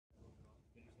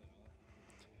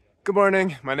Good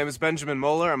morning. My name is Benjamin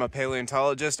Moeller. I'm a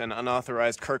paleontologist and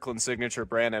unauthorized Kirkland Signature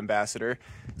brand ambassador.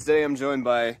 Today I'm joined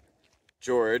by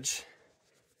George,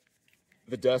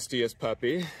 the dustiest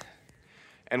puppy.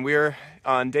 And we're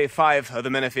on day 5 of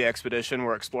the Menefee expedition.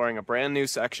 We're exploring a brand new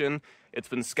section. It's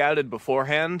been scouted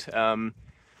beforehand on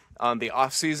the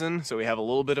off season, so we have a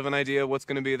little bit of an idea of what's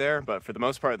going to be there, but for the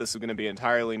most part this is going to be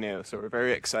entirely new. So we're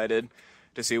very excited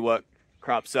to see what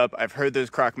crops up. I've heard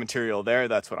there's croc material there.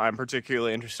 That's what I'm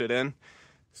particularly interested in.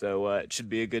 So it should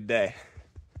be a good day.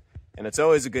 And it's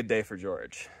always a good day for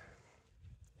George.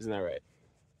 Isn't that right?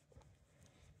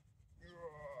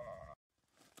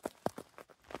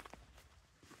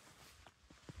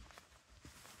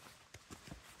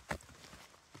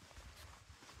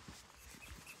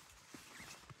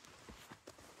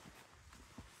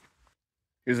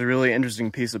 Here's a really interesting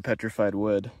piece of petrified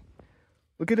wood.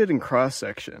 Look at it in cross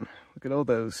section. Look at all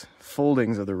those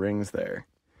foldings of the rings there.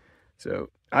 So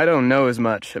I don't know as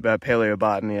much about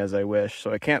paleobotany as I wish,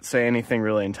 so I can't say anything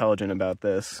really intelligent about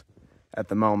this at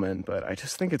the moment, but I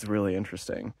just think it's really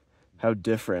interesting how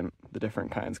different the different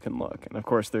kinds can look. And of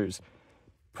course there's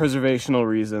preservational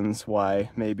reasons why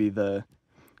maybe the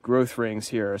growth rings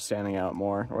here are standing out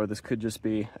more, or this could just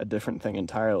be a different thing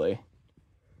entirely.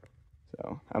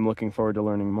 So I'm looking forward to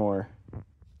learning more.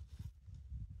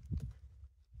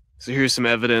 So here's some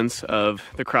evidence of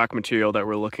the croc material that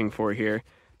we're looking for here.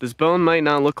 This bone might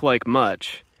not look like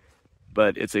much,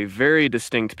 but it's a very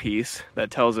distinct piece that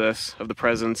tells us of the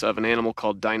presence of an animal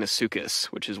called Deinosuchus,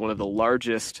 which is one of the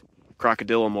largest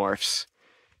crocodilomorphs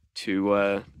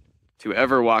to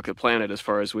ever walk the planet as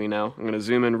far as we know. I'm going to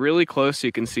zoom in really close so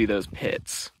you can see those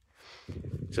pits.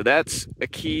 So that's a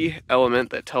key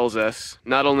element that tells us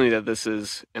not only that this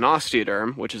is an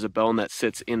osteoderm, which is a bone that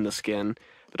sits in the skin,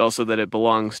 but also that it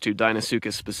belongs to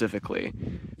Deinosuchus specifically.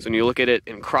 So when you look at it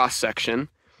in cross-section,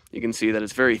 you can see that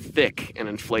it's very thick and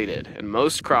inflated, and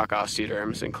most croc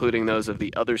osteoderms, including those of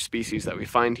the other species that we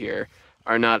find here,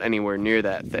 are not anywhere near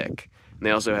that thick. And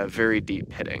they also have very deep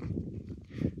pitting.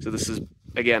 So this is,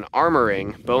 again,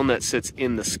 armoring, bone that sits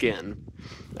in the skin,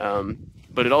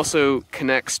 but it also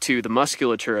connects to the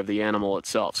musculature of the animal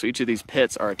itself. So each of these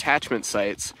pits are attachment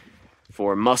sites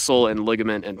for muscle and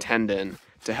ligament and tendon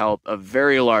to help a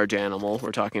very large animal,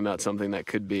 we're talking about something that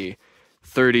could be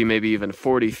 30, maybe even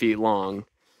 40 feet long,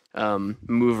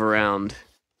 move around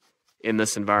in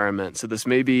this environment. So this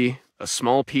may be a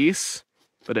small piece,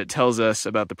 but it tells us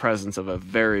about the presence of a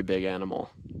very big animal.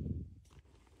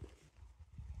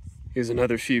 Here's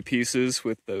another few pieces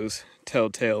with those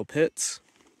telltale pits.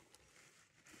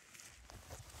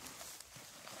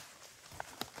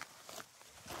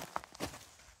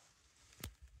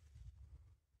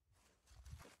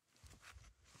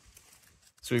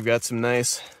 So we've got some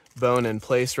nice bone in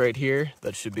place right here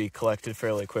that should be collected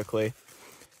fairly quickly.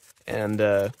 And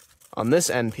on this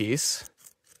end piece,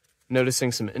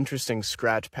 noticing some interesting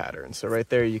scratch patterns. So right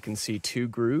there you can see 2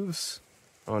 grooves,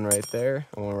 one right there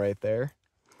and one right there,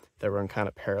 that run kind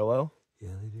of parallel. Yeah,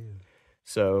 they do.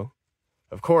 So,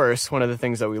 of course, one of the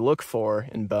things that we look for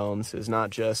in bones is not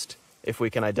just if we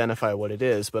can identify what it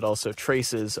is, but also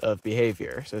traces of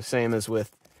behavior. So same as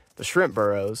with the shrimp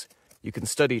burrows, you can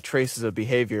study traces of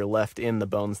behavior left in the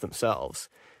bones themselves.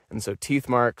 And so teeth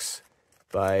marks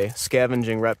by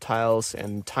scavenging reptiles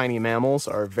and tiny mammals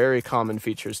are very common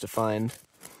features to find.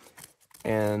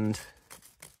 And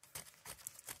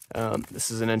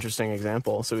this is an interesting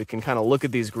example. So we can kind of look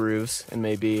at these grooves and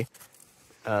maybe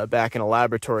back in a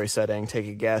laboratory setting take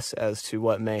a guess as to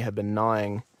what may have been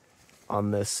gnawing on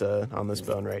this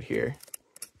bone right here.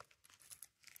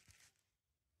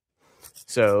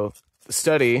 So the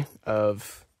study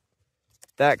of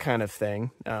that kind of thing,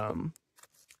 the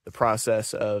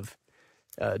process of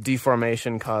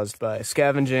deformation caused by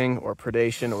scavenging or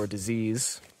predation or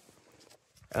disease,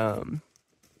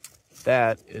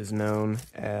 that is known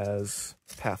as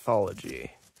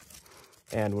pathology.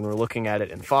 And when we're looking at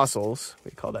it in fossils, we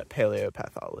call that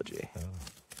paleopathology.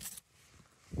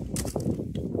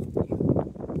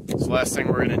 So the last thing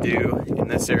we're going to do in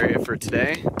this area for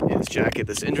today is jacket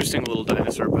this interesting little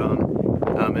dinosaur bone.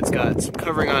 It's got some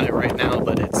covering on it right now,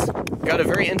 but it's got a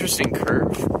very interesting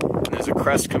curve, and there's a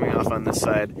crest coming off on this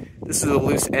side. This is a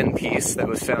loose end piece that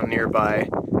was found nearby,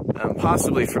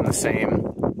 possibly from the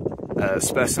same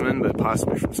specimen, but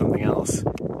possibly from something else.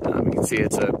 You can see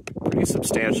it's a pretty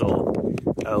substantial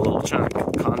little chunk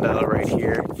condyle right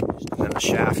here, and then the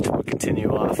shaft will continue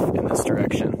off in this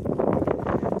direction.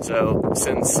 So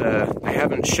since I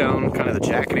haven't shown kind of the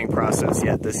jacketing process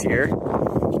yet this year,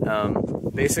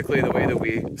 basically the way that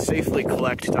we safely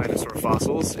collect dinosaur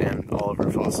fossils, and all of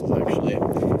our fossils actually,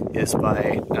 is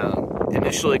by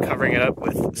initially covering it up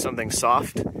with something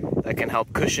soft that can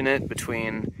help cushion it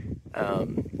between,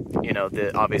 you know,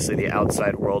 obviously the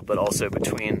outside world, but also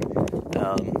between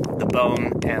the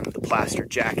bone and the plaster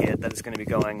jacket that is going to be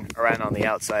going around on the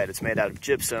outside. It's made out of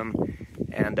gypsum,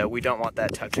 and we don't want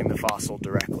that touching the fossil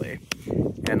directly.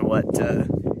 And what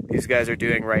these guys are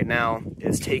doing right now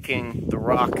is taking the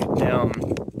rock down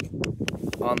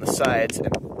on the sides,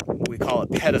 and we call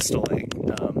it pedestaling,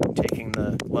 taking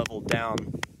the level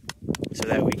down so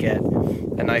that we get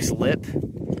a nice lip,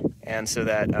 and so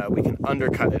that we can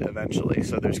undercut it eventually.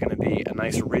 So there's going to be a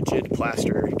nice rigid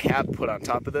plaster cap put on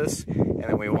top of this, and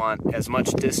then we want as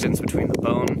much distance between the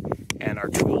bone and our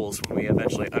tools when we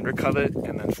eventually undercut it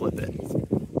and then flip it.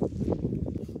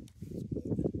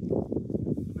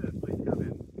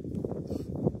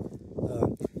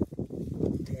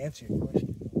 To answer your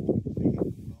question,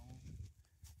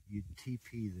 you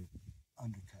TP the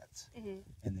undercuts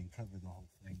and then cover the whole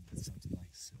thing with something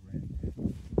like saran wrap.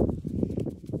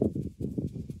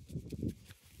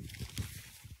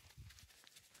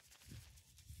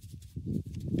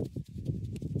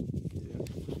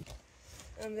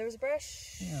 There was a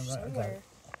brush somewhere.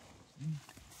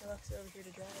 I left it over here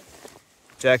to dry.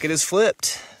 Jacket is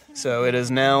flipped, so it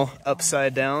is now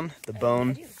upside down. The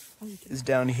bone is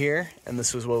down here, and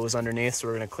this was what was underneath, so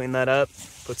we're going to clean that up,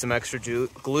 put some extra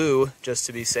glue just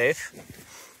to be safe,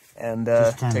 and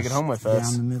take it home with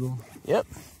us. Down the middle. Yep.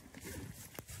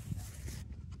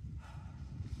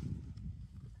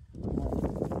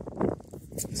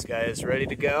 This guy is ready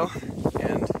to go,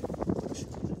 and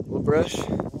we'll brush.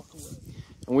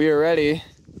 And we are ready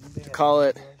to call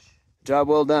it job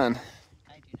well done.